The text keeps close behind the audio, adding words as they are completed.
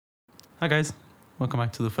Hi guys, welcome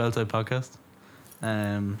back to the Feltide podcast.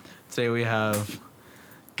 Today we have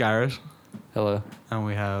Garrett. Hello. And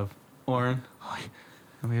we have Oran. Hi.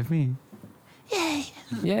 And we have me. Yay!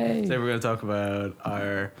 Today we're going to talk about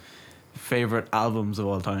our favorite albums of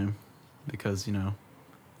all time because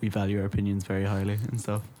we value our opinions very highly and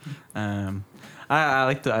stuff. I'm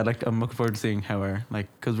looking forward to seeing how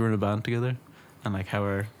because we're in a band together and how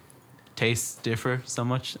our tastes differ so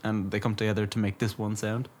much and they come together to make this one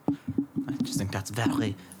sound. I just think that's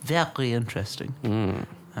very, very interesting.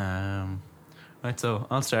 Right, so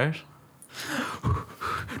I'll start.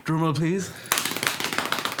 Drum roll, please.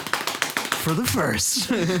 For the first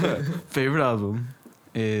favorite album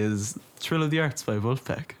is Thrill of the Arts by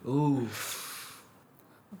Vulfpeck. Ooh.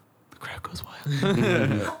 The crowd goes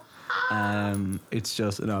wild. It's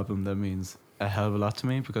just an album that means a hell of a lot to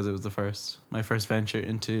me because it was my first venture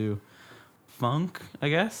into funk, I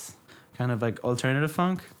guess. Kind of like alternative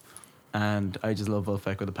funk. And I just love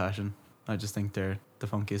Vulfpeck with a passion. I just think they're the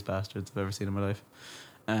funkiest bastards I've ever seen in my life.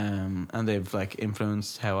 And they've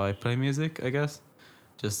influenced how I play music, I guess.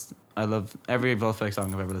 I love every Vulfpeck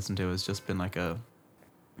song I've ever listened to has just been a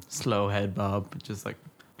slow head bob, just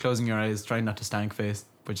closing your eyes, trying not to stank face,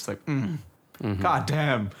 but just god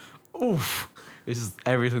damn, oof. It's just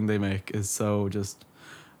everything they make is so just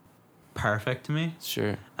perfect to me.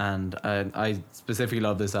 Sure. And I specifically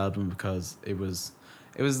love this album because it was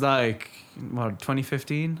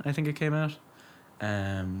 2015 I think it came out,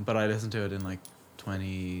 but I listened to it in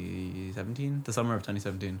 2017, the summer of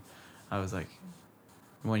 2017. I was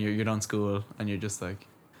when you're done school and you're just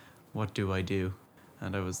what do I do?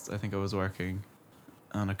 And I think I was working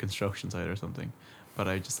on a construction site or something, but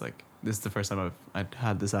I just this is the first time I'd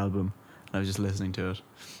had this album and I was just listening to it,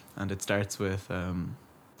 and it starts with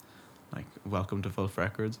Welcome to Vulf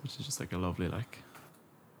Records, which is just a lovely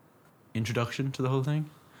introduction to the whole thing.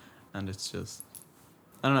 And it's just,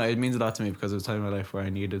 I don't know, it means a lot to me because it was a time in my life where I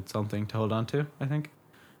needed something to hold on to, I think,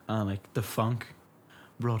 and the funk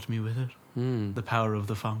brought me with it. The power of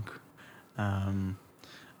the funk. And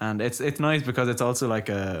it's nice because it's also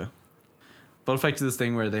a Vulfpeck to this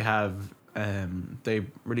thing where they have they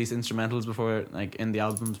release instrumentals before in the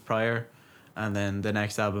albums prior, and then the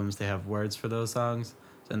next albums they have words for those songs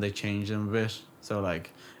and they change them a bit. So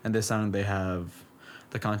in this song they have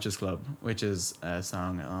The Conscious Club, which is a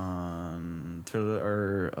song on Thriller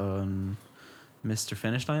or on Mr.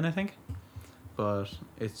 Finish Line, I think. But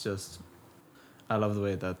it's just, I love the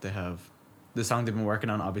way that they have the song they've been working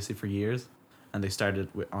on obviously for years, and they started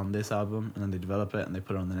on this album and then they develop it and they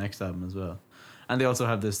put it on the next album as well. And they also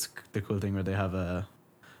have the cool thing where they have a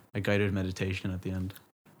guided meditation at the end.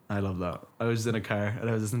 I love that. I was in a car and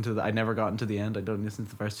I was listening to I never got into the end. I don't listen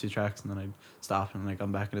to the first two tracks and then I stopped and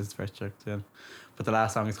I'm back and it's the first track again. But the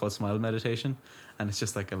last song is called Smile Meditation, and it's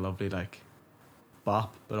just a lovely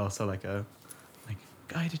bop, but also a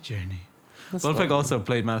guided journey. Vulfpeck also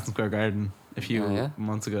played Madison Square Garden a few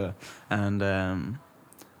months ago, and one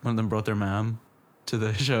of them brought their mom to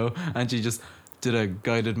the show, and she just did a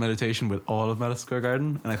guided meditation with all of Madison Square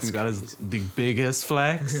Garden, and I think that is the biggest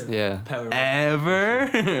flex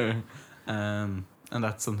ever. And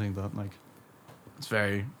that's something that it's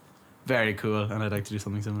very, very cool, and I'd like to do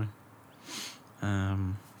something similar.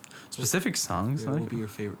 Specific songs. What will be your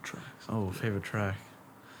favorite track? Oh, favorite track.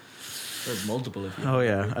 There's multiple of you. Oh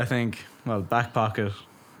yeah, I think Back Pocket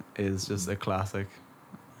is just a classic.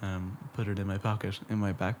 Put it in my pocket, in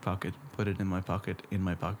my back pocket. Put it in my pocket, in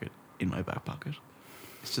my pocket, in my back pocket.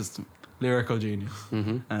 It's just lyrical genius.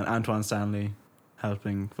 And Antoine Stanley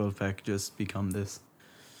helping Vulfpeck just become this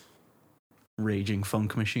raging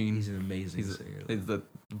funk machine. He's an amazing singer. The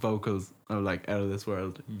vocals are out of this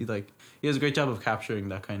world. He does a great job of capturing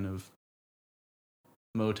that kind of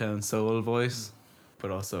Motown soul voice,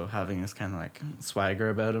 but also having this kind of swagger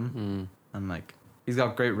about him. And he's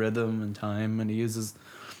got great rhythm and time, and he uses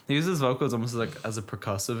vocals almost as a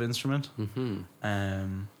percussive instrument.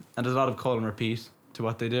 And there's a lot of call and repeat to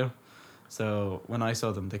what they do. So when I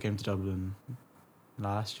saw them, they came to Dublin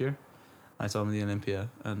last year. I saw them in the Olympia,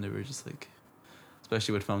 and they were just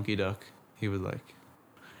especially with Funky Duck, he was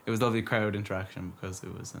it was lovely crowd interaction because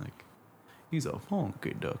it was he's a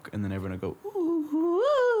funky duck, and then everyone would go ooh, ooh,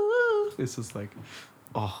 ooh. It's just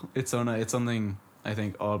it's so nice. It's something I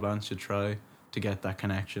think all bands should try to get that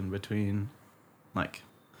connection between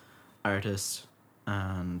artist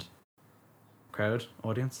and crowd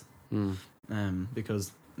audience.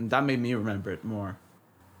 Because that made me remember it more.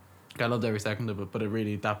 I loved every second of it, but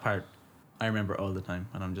that part I remember all the time,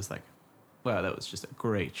 and I'm just wow, that was just a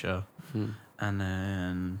great show. And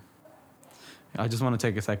then I just want to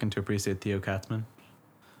take a second to appreciate Theo Katzman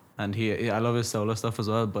And I love his solo stuff as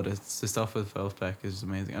well, but it's the stuff with Vulfpeck is just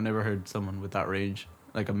amazing. I've never heard someone with that range,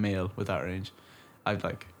 like a male with that range. I'd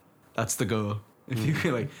like, that's the goal. If you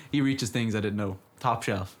feel like he reaches things I didn't know, top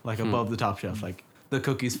shelf, like above the top shelf, like the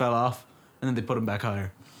cookies fell off and then they put him back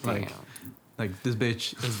higher. Like this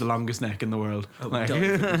bitch has the longest neck in the world. Like,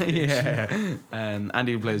 yeah. And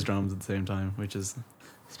he plays drums at the same time, which is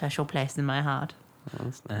Special place in my heart. Oh,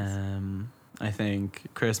 that's nice. I think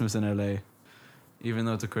Christmas in LA, even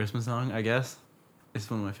though it's a Christmas song, I guess, it's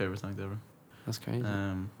one of my favorite songs ever. That's crazy.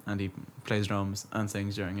 And he plays drums and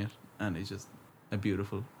sings during it, and he's just a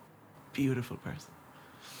beautiful, beautiful person.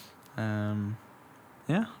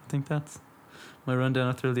 Yeah, I think that's my rundown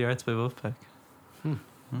of Thrill the Arts by Vulfpeck. Right.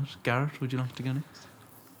 Garrett, would you like to go next?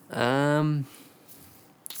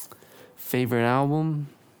 Favorite album?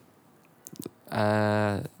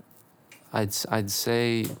 I'd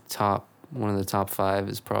say one of the top 5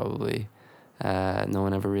 is probably No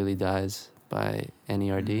One Ever Really Dies by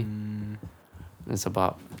NERD. It's a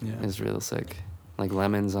bop. Yeah. It's real sick. Like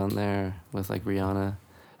Lemon's on there with like Rihanna,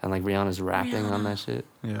 and like Rihanna's rapping on that shit.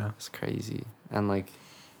 Yeah. It's crazy. And like,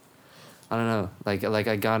 I don't know, like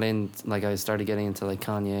I started getting into like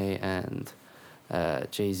Kanye and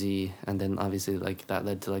Jay-Z, and then obviously like that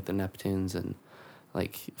led to like the Neptunes and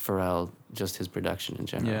like Pharrell, just his production in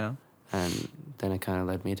general. Yeah. And then it kind of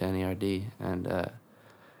led me to NERD, and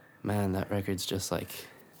man, that record's just like,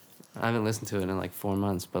 I haven't listened to it in like 4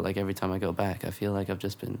 months, but like every time I go back, I feel like I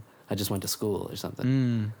just went to school or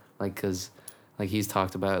something. Like, cause like he's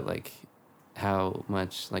talked about like how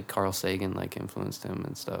much like Carl Sagan like influenced him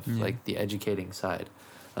and stuff, like the educating side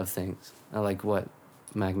of things, and like what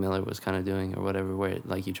Mac Miller was kind of doing or whatever, where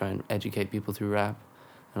like you try and educate people through rap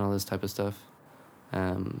and all this type of stuff.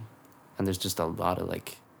 And there's just a lot of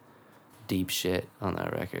like deep shit on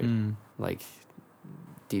that record, like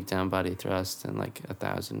Deep Down Body Thrust and like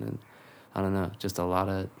 1,000, and I don't know, just a lot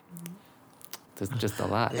of A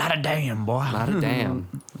lot of damn, boy. A lot of damn.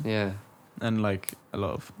 Yeah. And like I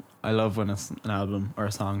love when an album or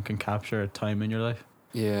a song can capture a time in your life.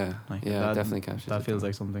 Yeah. Like yeah, that, definitely captures. That feels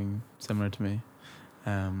like something similar to me.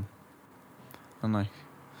 And like,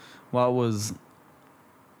 what was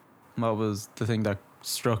the thing that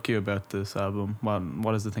struck you about this album?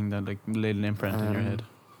 What is the thing that like laid an imprint in your head?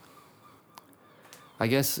 I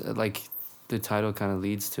guess like the title kind of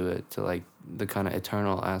leads to it, to like the kind of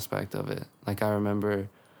eternal aspect of it. Like I remember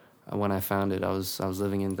when I found it, I was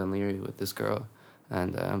living in Dunleary with this girl,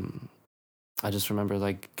 and I just remember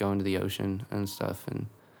like going to the ocean and stuff and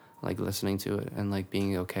like listening to it and like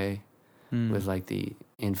being okay with like the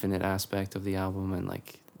infinite aspect of the album and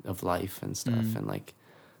like of life and stuff, and like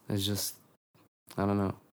there's just, I don't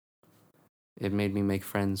know, it made me make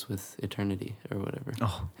friends with eternity or whatever.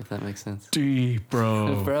 Oh, if that makes sense. Deep,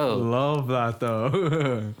 bro. Bro, love that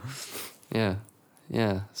though. yeah,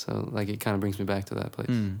 so like it kind of brings me back to that place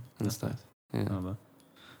and stuff. Nice. Yeah. Love that.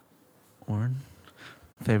 Oran,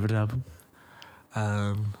 favorite album?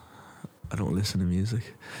 I don't listen to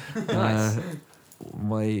music. Nice.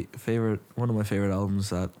 One of my favorite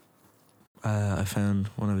albums that I found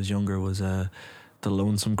when I was younger was The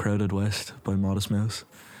Lonesome Crowded West by Modest Mouse.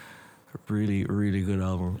 Really, really good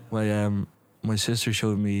album. My sister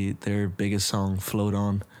showed me their biggest song, Float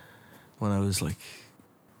On, when I was like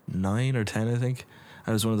 9 or 10, I think.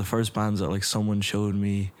 I was one of the first bands that like someone showed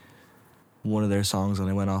me one of their songs, and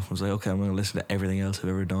I went off and was like, okay, I'm going to listen to everything else I've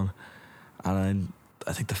ever done. And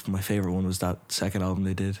I think my favorite one was that second album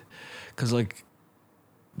they did, because like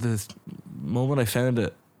the moment I found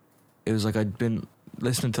it, it was like I'd been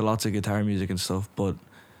listening to lots of guitar music and stuff, but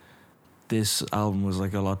this album was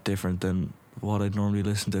like a lot different than what I'd normally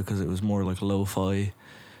listen to, because it was more like lo-fi.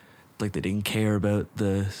 Like they didn't care about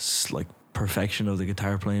the like perfection of the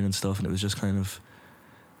guitar playing and stuff, and it was just kind of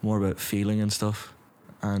more about feeling and stuff.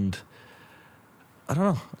 And I don't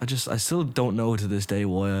know, I still don't know to this day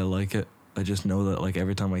why I like it. I just know that like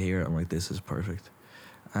every time I hear it, I'm like, this is perfect.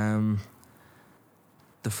 The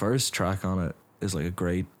first track on it is like a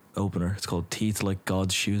great opener. It's called Teeth Like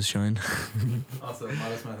God's Shoes Shine. Also,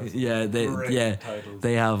 Modest Mouse. Yeah,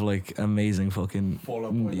 they have like amazing fucking Fall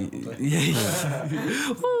Out Boy. yeah.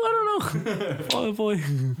 Oh, I don't know. Fall Out Boy.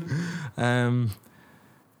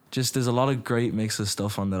 Just there's a lot of great mix of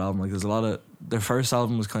stuff on that album. Like there's a lot of, their first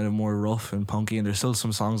album was kind of more rough and punky, and there's still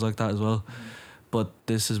some songs like that as well. But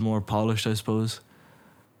this is more polished, I suppose.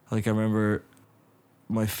 Like I remember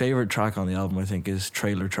my favorite track on the album, I think, is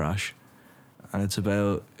Trailer Trash. And it's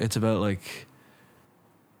about like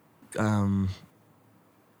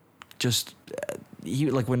just he,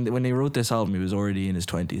 like when they wrote this album, he was already in his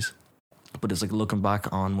 20s, but it's like looking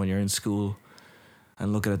back on when you're in school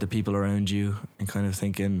and looking at the people around you and kind of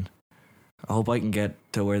thinking, I hope I can get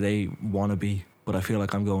to where they want to be, but I feel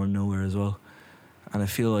like I'm going nowhere as well. And I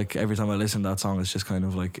feel like every time I listen to that song, it's just kind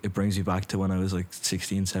of like, it brings me back to when I was like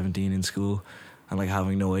 16, 17 in school and like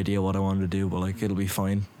having no idea what I wanted to do, but like it'll be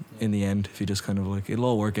fine in the end if you just kind of like, it'll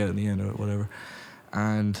all work out in the end or whatever.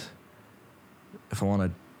 And if I want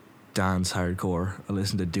to dance hardcore, I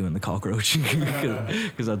listen to Doing the Cockroach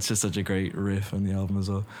because that's just such a great riff on the album as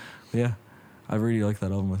well. But yeah, I really like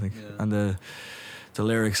that album, I think. Yeah. And the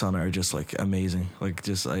lyrics on it are just like amazing. Like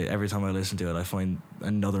just every time I listen to it, I find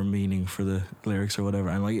another meaning for the lyrics or whatever.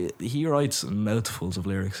 And like he writes mouthfuls of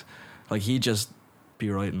lyrics. Like he just be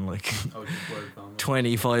writing like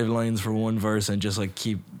 25 lines for one verse and just like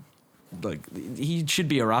keep like, he should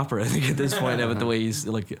be a rapper I think at this point with the way he's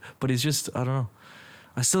like, but he's just, I don't know.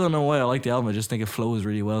 I still don't know why I like the album. I just think it flows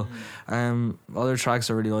really well. Other tracks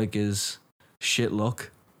I really like is Shit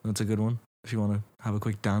Luck. That's a good one if you want to have a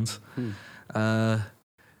quick dance.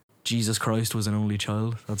 Jesus Christ Was an Only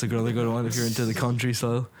Child. That's a really good one if you're into the country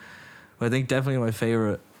style. But I think definitely my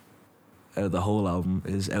favourite out of the whole album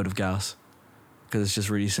is Out of Gas, because it's just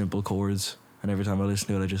really simple chords, and every time I listen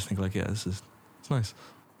to it I just think like, yeah, it's nice,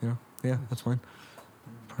 you know. Yeah, that's fine.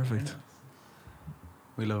 Perfect.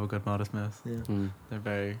 We love a good Modest Mouse. Yeah. They're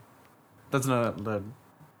very. That's not that.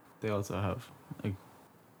 They also have a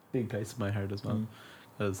big place in my heart as well,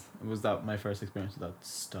 because it was that my first experience with that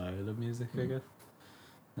style of music, I guess,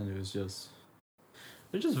 and it was just.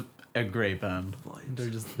 They're just a great band. Vibes. They're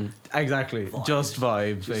just exactly Vibes. just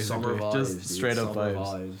vibes, Just basically, summer vibes, just dude. straight up Summer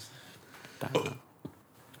vibes. Damn.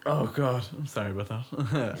 Oh god, I'm sorry about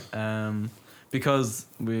that. Because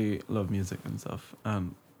we love music and stuff,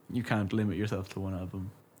 you can't limit yourself to one album.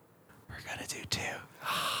 We're gonna do two.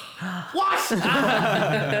 What?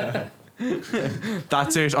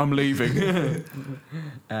 That's it. I'm leaving.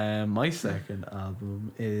 My second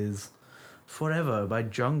album is Forever by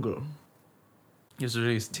Jungle. It was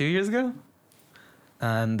released 2 years ago,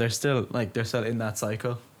 and they're still in that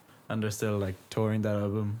cycle, and they're still like touring that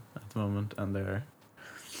album at the moment, and they're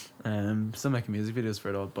still making music videos for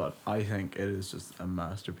it all. But I think it is just a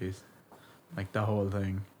masterpiece, like the whole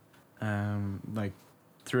thing, like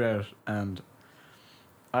throughout. And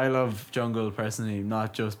I love Jungle personally,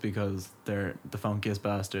 not just because they're the funkiest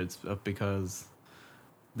bastards, but because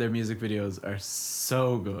their music videos are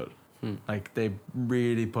so good. Like they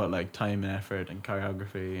really put like time and effort and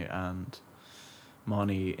choreography and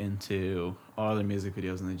money into all their music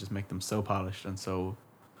videos, and they just make them so polished and so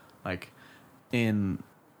like in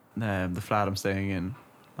the flat I'm staying in,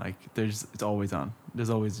 like it's always on. There's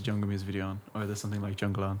always a Jungle music video on, or there's something like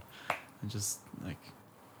Jungle on, and just like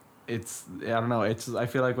it's, I don't know, I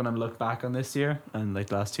feel like when I'm look back on this year and like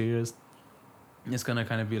the last 2 years, it's gonna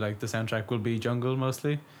kind of be like the soundtrack will be Jungle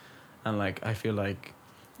mostly, and like I feel like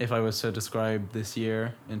if I was to describe this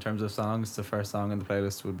year in terms of songs, the first song in the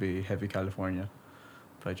playlist would be Heavy California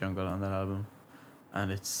by Jungle on that album.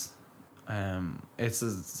 And it's an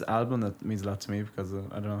album that means a lot to me because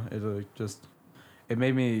I don't know, it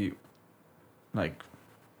made me like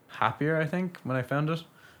happier, I think, when I found it,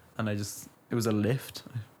 and it was a lift.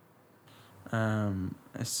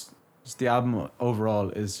 It's just, the album overall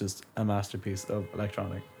is just a masterpiece of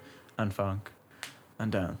electronic and funk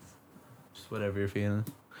and dance, just whatever you're feeling.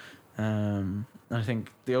 And I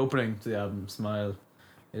think the opening to the album, Smile,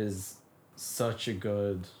 is such a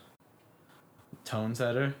good tone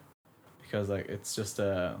setter, because like it's just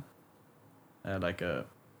a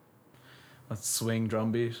swing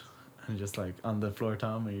drum beat, and just like on the floor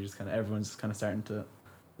tom, and everyone's just kind of starting to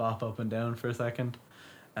bop up and down for a second,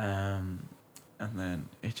 and then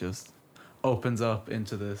it just opens up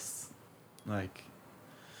into this like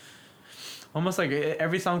almost like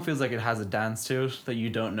every song feels like it has a dance to it that you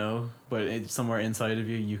don't know, but it's somewhere inside of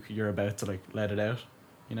you're about to like let it out,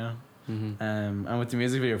 you know. And with the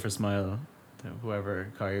music video for Smile,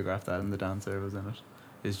 whoever choreographed that and the dancer was in it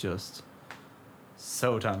is just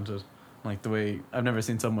so talented. Like the way I've never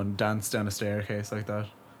seen someone dance down a staircase like that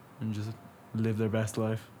and just live their best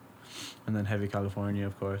life. And then Heavy California,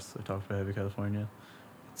 of course. I talked about Heavy California.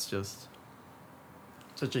 It's just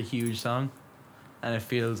such a huge song, and it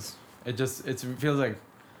feels like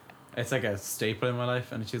it's like a staple in my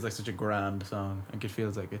life, and it feels like such a grand song. Like it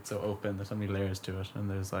feels like it's so open. There's so many layers to it, and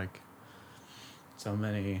there's like so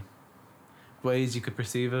many ways you could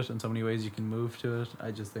perceive it and so many ways you can move to it.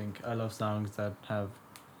 I just think I love songs that have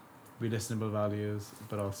re-listenable values,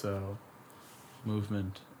 but also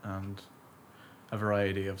movement and a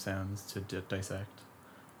variety of sounds to dissect.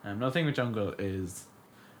 Another thing with Jungle is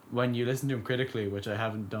when you listen to them critically, which I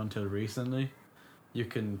haven't done till recently, you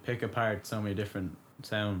can pick apart so many different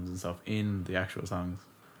sounds and stuff in the actual songs.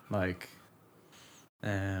 Like,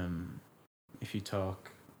 if you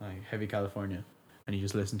talk like Heavy California and you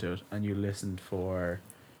just listen to it and you listened for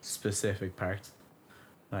specific parts,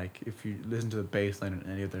 like if you listen to the bass line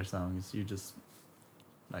in any of their songs, you just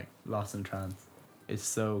like lost in trance. It's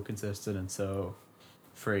so consistent and so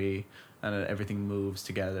free, and everything moves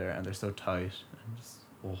together and they're so tight and just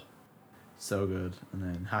so good. And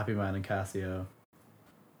then Happy Man and Casio,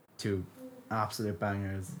 two absolute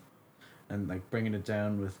bangers, and like bringing it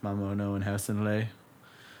down with Mamono and House in LA.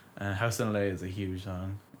 House in LA is a huge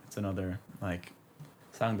song. It's another like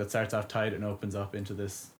song that starts off tight and opens up into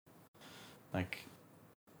this like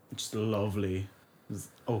just lovely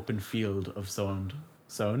open field of sound.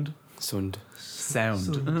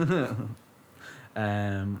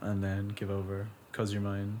 And then Give Over, 'Cause You're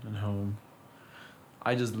Mine, and Home.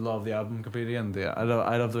 I just love the album completely, and I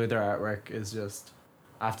love the way their artwork is just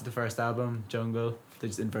after the first album, Jungle, they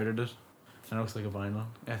just inverted it and it looks like a vinyl.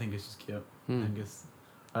 I think it's just cute.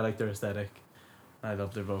 I like their aesthetic. I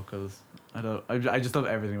love their vocals. I just love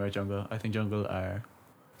everything about Jungle. I think Jungle are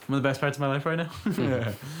one of the best parts of my life right now.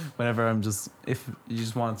 Whenever if you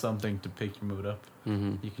just want something to pick your mood up,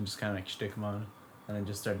 you can just kind of like stick them on and then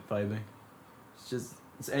just start vibing.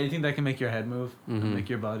 It's anything that can make your head move and make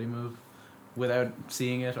your body move without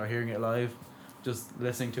seeing it or hearing it live. Just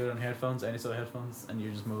listening to it on headphones, any sort of headphones, and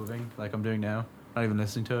you're just moving like I'm doing now. Not even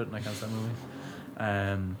listening to it and I can't stop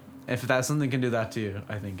moving. If that something can do that to you,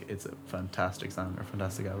 I think it's a fantastic song or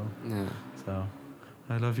fantastic album. Yeah. So,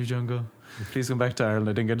 I love you, Jungle. Please come back to Ireland.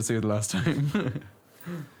 I didn't get to see you the last time.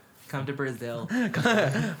 Come to Brazil.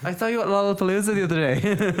 I saw you at Lollapalooza the other day.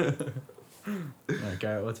 Right,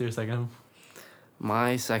 Garrett, what's your second album?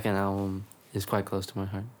 My second album is quite close to my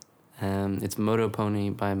heart. It's Moto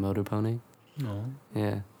Pony by Moto Pony. No.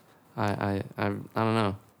 Yeah. I don't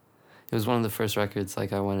know. It was one of the first records,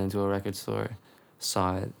 like I went into a record store,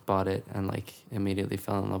 saw it, bought it, and like immediately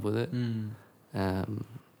fell in love with it. And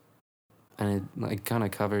it like kind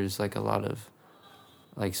of covers like a lot of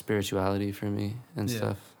like spirituality for me and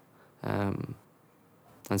stuff. And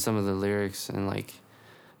some of the lyrics and like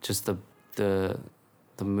just the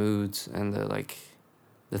moods and the like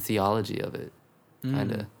the theology of it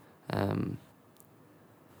kind of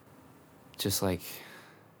just like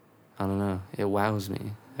I don't know, it wows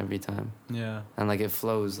me every time. Yeah. And like it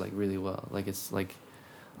flows like really well, like it's like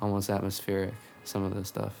almost atmospheric, some of the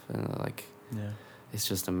stuff, and like it's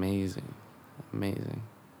just amazing.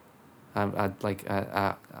 I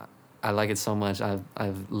like it so much.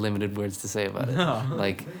 I've limited words to say about it.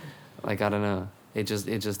 like I don't know, it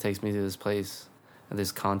just takes me to this place,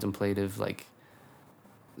 this contemplative, like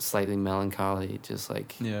slightly melancholy, just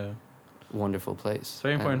like wonderful place. It's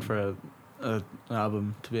very important for an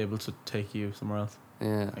album to be able to take you somewhere else.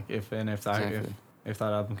 Yeah. Like if that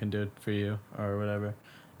album can do it for you or whatever,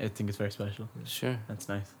 I think it's very special. Sure. That's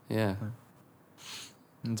nice. Yeah.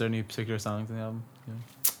 Is there any particular songs in the album?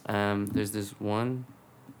 Yeah. There's this one,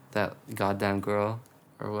 that Goddamn Girl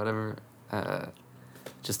or whatever.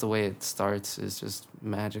 Just the way it starts is just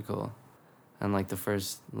magical, and like the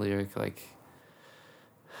first lyric, like,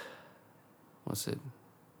 what's it?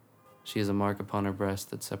 She has a mark upon her breast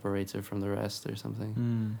that separates her from the rest, or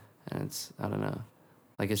something. And it's, I don't know,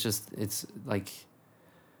 like it's like,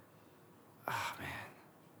 oh man,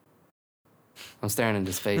 I'm staring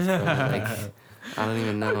into space, bro. Like, I don't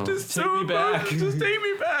even know. Just take me back. Just take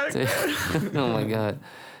me back. Oh my god.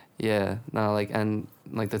 Yeah. No, like, and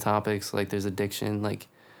like the topics, like there's addiction, like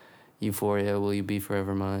euphoria, will you be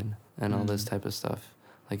forever mine, and all this type of stuff.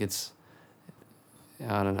 Like it's,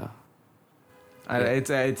 I don't know.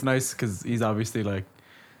 It's nice because he's obviously like,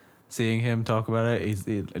 seeing him talk about it,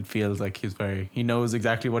 it feels like he knows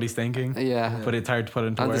exactly what he's thinking. Yeah. But it's hard to put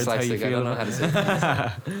into I'm words how you dyslexic, feel. I don't know how to say it.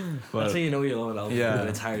 That's how you know you love an album. Yeah. And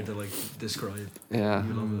it's hard to like describe. Yeah.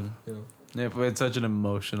 You love it. You know. Yeah, but it's such an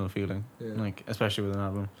emotional feeling, Yeah. like especially with an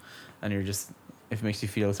album, and you're just, if it makes you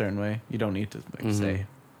feel a certain way, you don't need to like say.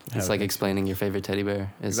 It's like explaining your favorite teddy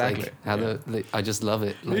bear. It's Exactly. like how I just love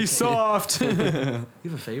it. Like, He's soft. You have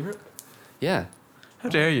a favorite? yeah. How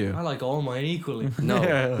dare you? I like all mine equally. No,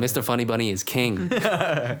 Yeah. Mr. Funny Bunny is king.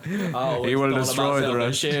 Oh, He will destroy the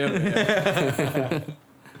rest.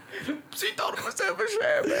 She thought it was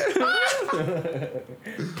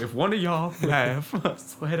If one of y'all laugh, I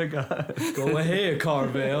swear to God. Go ahead,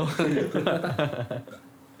 Carvel.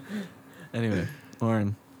 Anyway,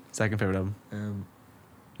 Oran, second favorite album.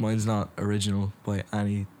 Mine's not original by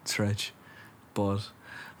any stretch, but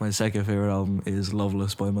my second favorite album is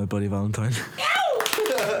Loveless by My Bloody Valentine.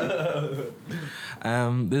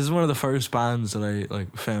 This is one of the first bands that I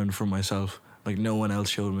like found for myself Like no one else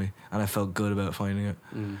showed me, and I felt good about finding it.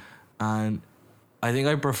 Mm. And I think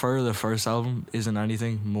I prefer the first album, Isn't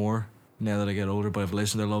Anything, more now that I get older. But I've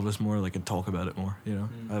listened to Loveless more, like, I can talk about it more. You know,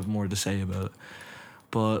 I have more to say about it.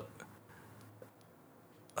 But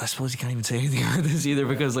I suppose you can't even say anything about this either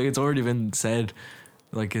because like it's already been said.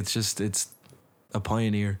 Like it's a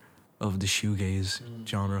pioneer of the shoegaze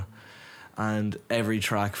genre, and every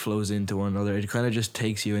track flows into one another. It kind of just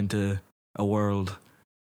takes you into a world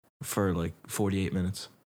for like 48 minutes,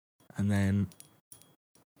 and then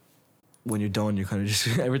when you're done, you're kind of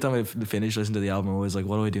just every time I finish listening to the album, I'm always like,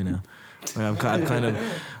 what do I do now? Like,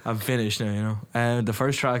 I'm finished now, you know. And the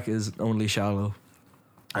first track is Only Shallow,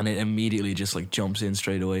 and it immediately just like jumps in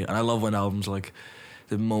straight away. And I love when albums like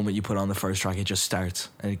the moment you put on the first track, it just starts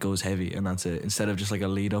and it goes heavy, and that's it. Instead of just like a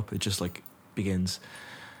lead up, it just like begins,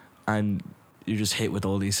 and you're just hit with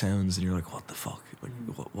all these sounds, and you're like, what the fuck? Like,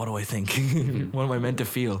 what do I think? What am I meant to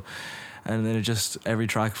feel? And then it just every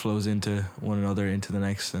track flows into one another, into the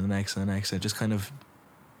next and the next and the next. It just kind of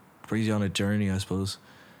brings you on a journey, I suppose.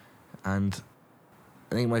 And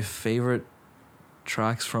I think my favorite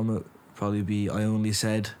tracks from it probably be I Only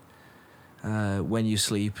Said, When You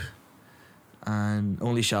Sleep, and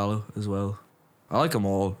Only Shallow as well. I like them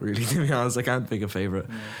all, really, to be honest. I can't pick a favorite.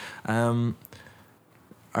 I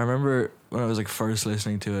remember when I was like first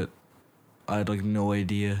listening to it, I had like no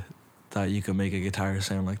idea that you could make a guitar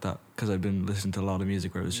sound like that, because I'd been listening to a lot of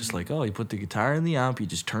music where it was just like, oh, you put the guitar in the amp, you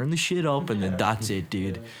just turn the shit up, and then that's it,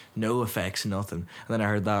 dude. No effects, nothing. And then I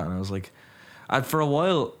heard that, and I was like, for a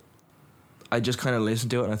while, I just kind of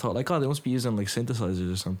listened to it, and I thought like, oh, they must be using like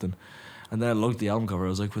synthesizers or something. And then I looked at the album cover, I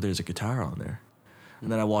was like, well, there's a guitar on there.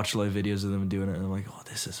 And then I watched live videos of them doing it, and I'm like, oh,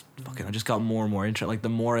 this is fucking... I just got more and more interested. Like, the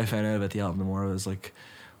more I found out about the album, the more I was like,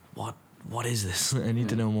 what is this? I need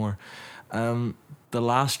to know more. The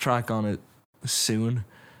last track on it, Soon,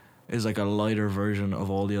 is like a lighter version of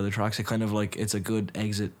all the other tracks. It kind of like, it's a good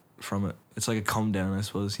exit from it. It's like a come down, I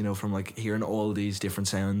suppose, you know, from like hearing all these different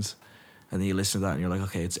sounds, and then you listen to that and you're like,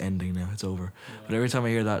 okay, it's ending now, it's over. Yeah. But every time I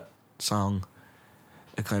hear that song,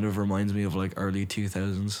 it kind of reminds me of like early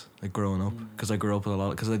 2000s, like growing up, because I grew up with a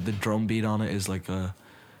lot, because like the drum beat on it is like a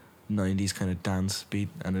 90s kind of dance beat,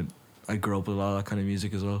 and I grew up with a lot of that kind of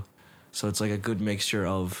music as well. So it's like a good mixture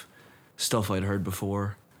of stuff I'd heard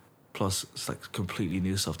before, plus it's like completely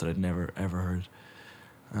new stuff that I'd never ever heard.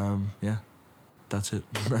 Yeah, that's it.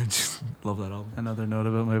 I just love that album. Another note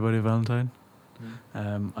about my buddy Valentine.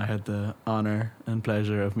 I had the honour and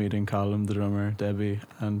pleasure of meeting Colin, the drummer, Debbie,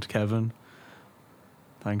 and Kevin.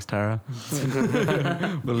 Thanks, Tara.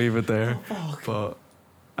 We'll leave it there. But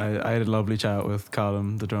I had a lovely chat with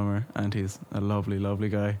Colin, the drummer, and he's a lovely, lovely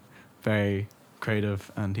guy. Very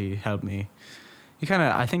creative, and he helped me.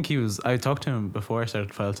 I talked to him before I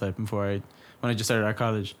started Vulfpeck, when I just started at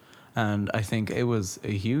college, and I think it was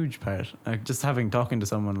a huge part. Like, just talking to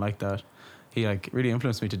someone like that, he like really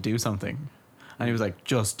influenced me to do something, and he was like,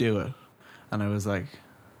 just do it, and I was like,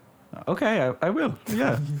 okay, I will.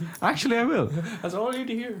 Yeah, actually, I will. That's all I need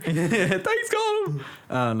to hear. Thanks, Colin.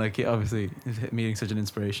 And like, obviously, meeting such an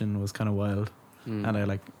inspiration was kind of wild, and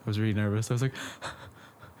I was really nervous. I was like,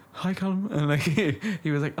 hi, Colin, and like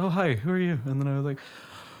he was like, oh, hi, who are you? And then I was like,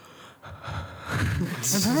 I'm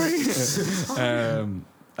sorry.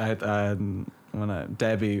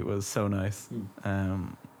 Debbie was so nice,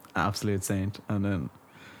 absolute saint, and then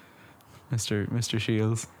Mr.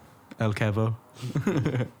 Shields, El Kevo.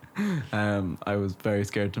 I was very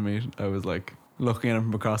scared to meet. I was like looking at him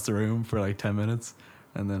from across the room for like 10 minutes,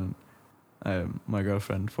 and then my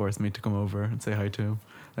girlfriend forced me to come over and say hi to him.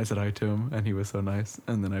 I said hi to him, and he was so nice,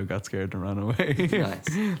 and then I got scared and ran away. Nice.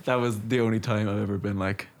 That was the only time I've ever been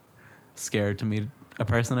like scared to meet a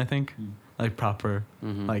person, I think. Like proper,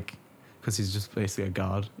 like, because he's just basically a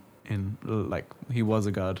god in, like, he was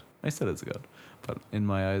a god. I said it's a god, but in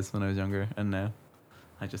my eyes when I was younger, and now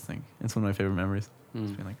I just think it's one of my favorite memories.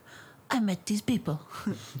 Just being like, I met these people.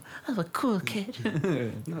 I was a cool kid.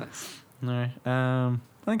 Nice. Alright, I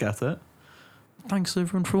think that's it. Thanks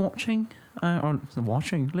everyone for watching.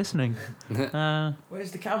 Listening.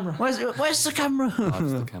 Where's the camera? Where's the camera? Off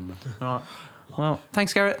the camera. Alright. Well,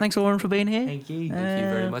 thanks Garrett. Thanks Oran for being here. Thank you. Thank you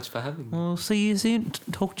very much for having me. We'll see you soon.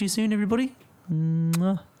 Talk to you soon, everybody.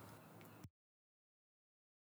 Mwah.